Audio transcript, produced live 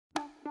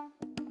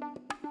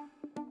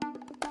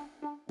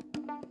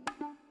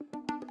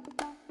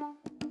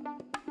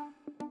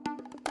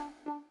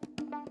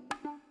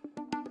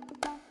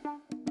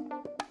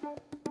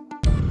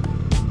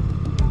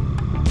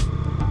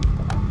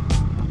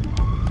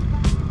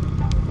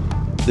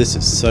This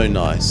is so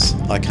nice,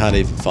 I can't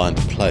even find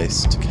a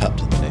place to cut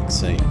to the next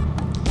scene.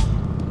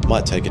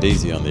 Might take it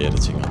easy on the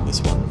editing on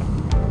this one.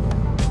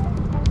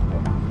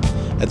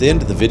 At the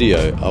end of the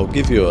video, I'll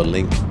give you a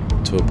link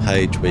to a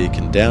page where you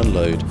can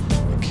download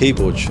a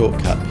keyboard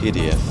shortcut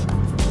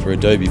PDF for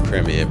Adobe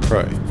Premiere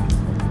Pro.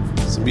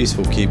 Some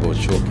useful keyboard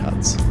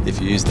shortcuts if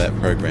you use that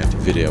program for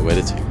video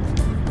editing.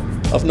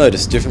 I've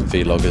noticed different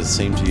vloggers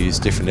seem to use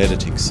different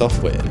editing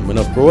software, and when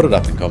I've brought it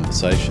up in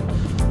conversation,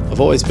 I've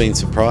always been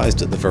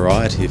surprised at the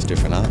variety of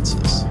different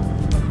answers.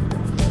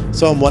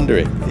 So I'm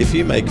wondering, if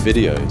you make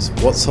videos,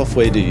 what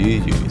software do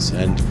you use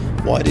and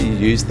why do you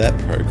use that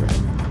program?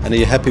 And are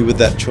you happy with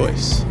that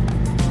choice?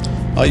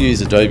 I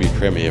use Adobe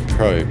Premiere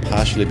Pro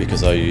partially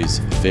because I use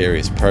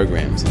various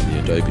programs in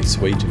the Adobe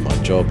suite in my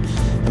job,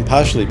 and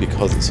partially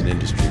because it's an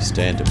industry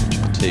standard which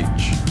I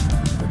teach.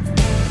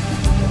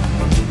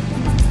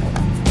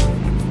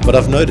 But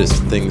I've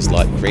noticed things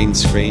like green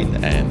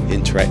screen and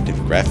interactive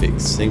graphics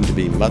seem to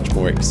be much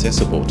more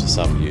accessible to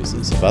some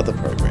users of other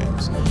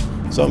programs.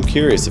 So I'm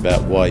curious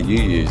about why you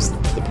use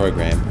the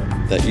program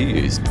that you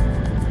use.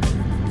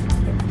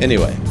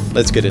 Anyway,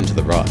 let's get into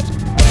the ride.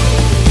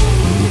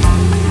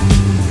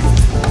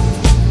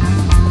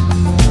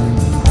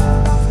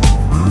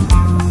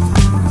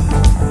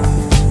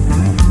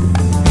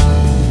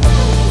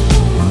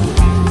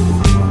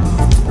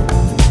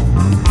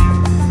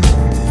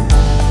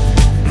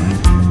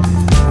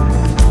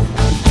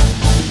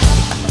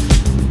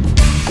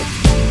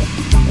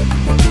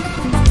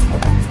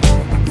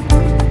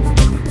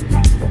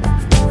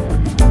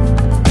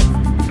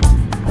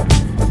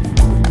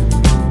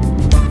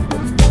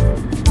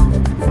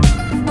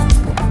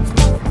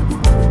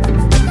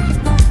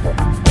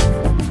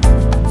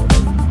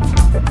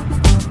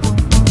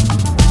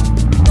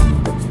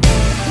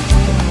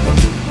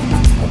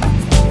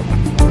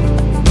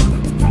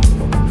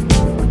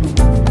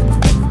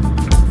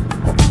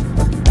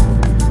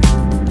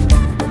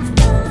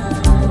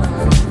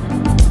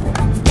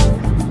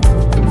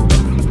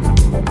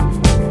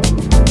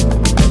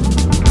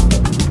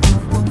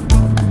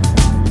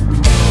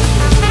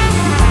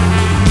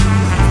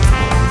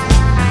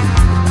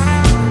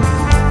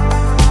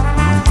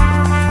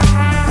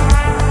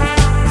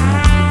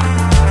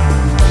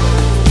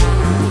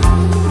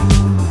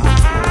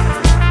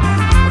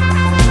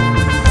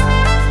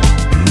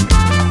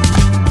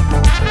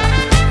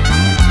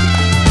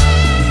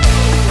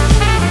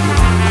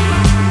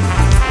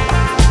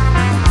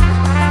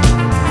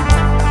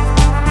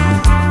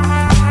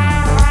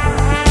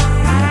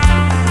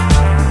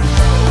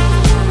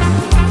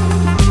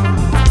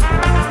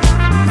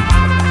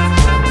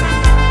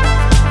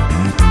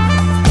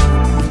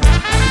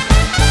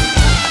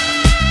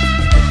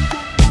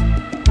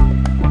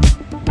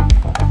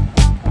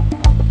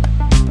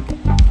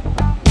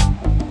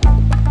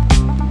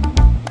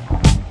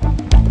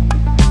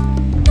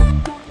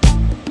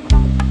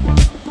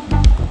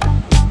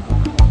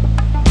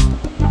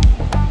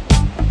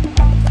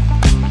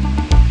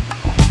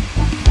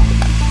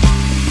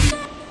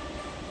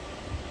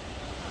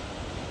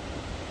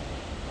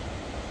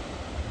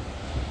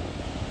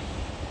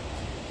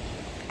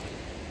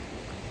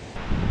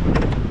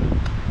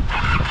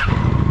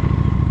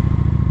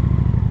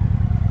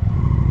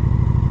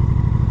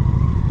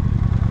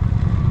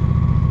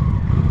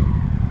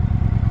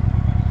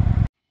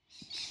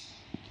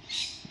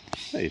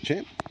 Hey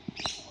champ,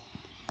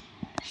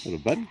 little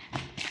buddy,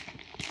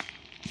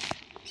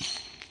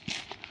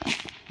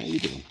 how you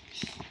doing?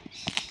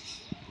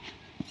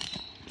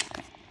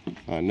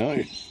 I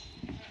know.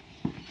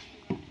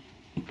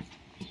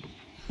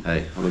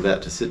 Hey, I'm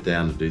about to sit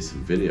down and do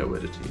some video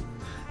editing.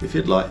 If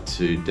you'd like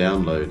to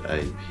download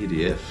a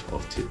PDF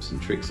of tips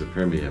and tricks of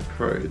Premiere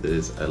Pro,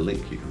 there's a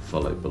link you can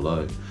follow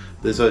below.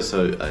 There's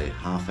also a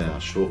half-hour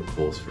short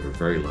course for a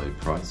very low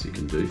price you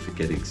can do for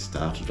getting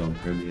started on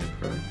Premiere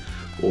Pro,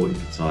 or you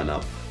can sign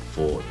up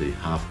for the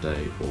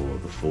half-day or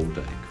the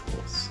full-day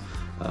course.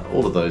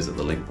 All of those at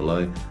the link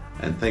below,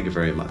 and thank you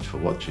very much for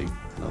watching,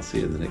 and I'll see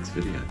you in the next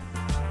video.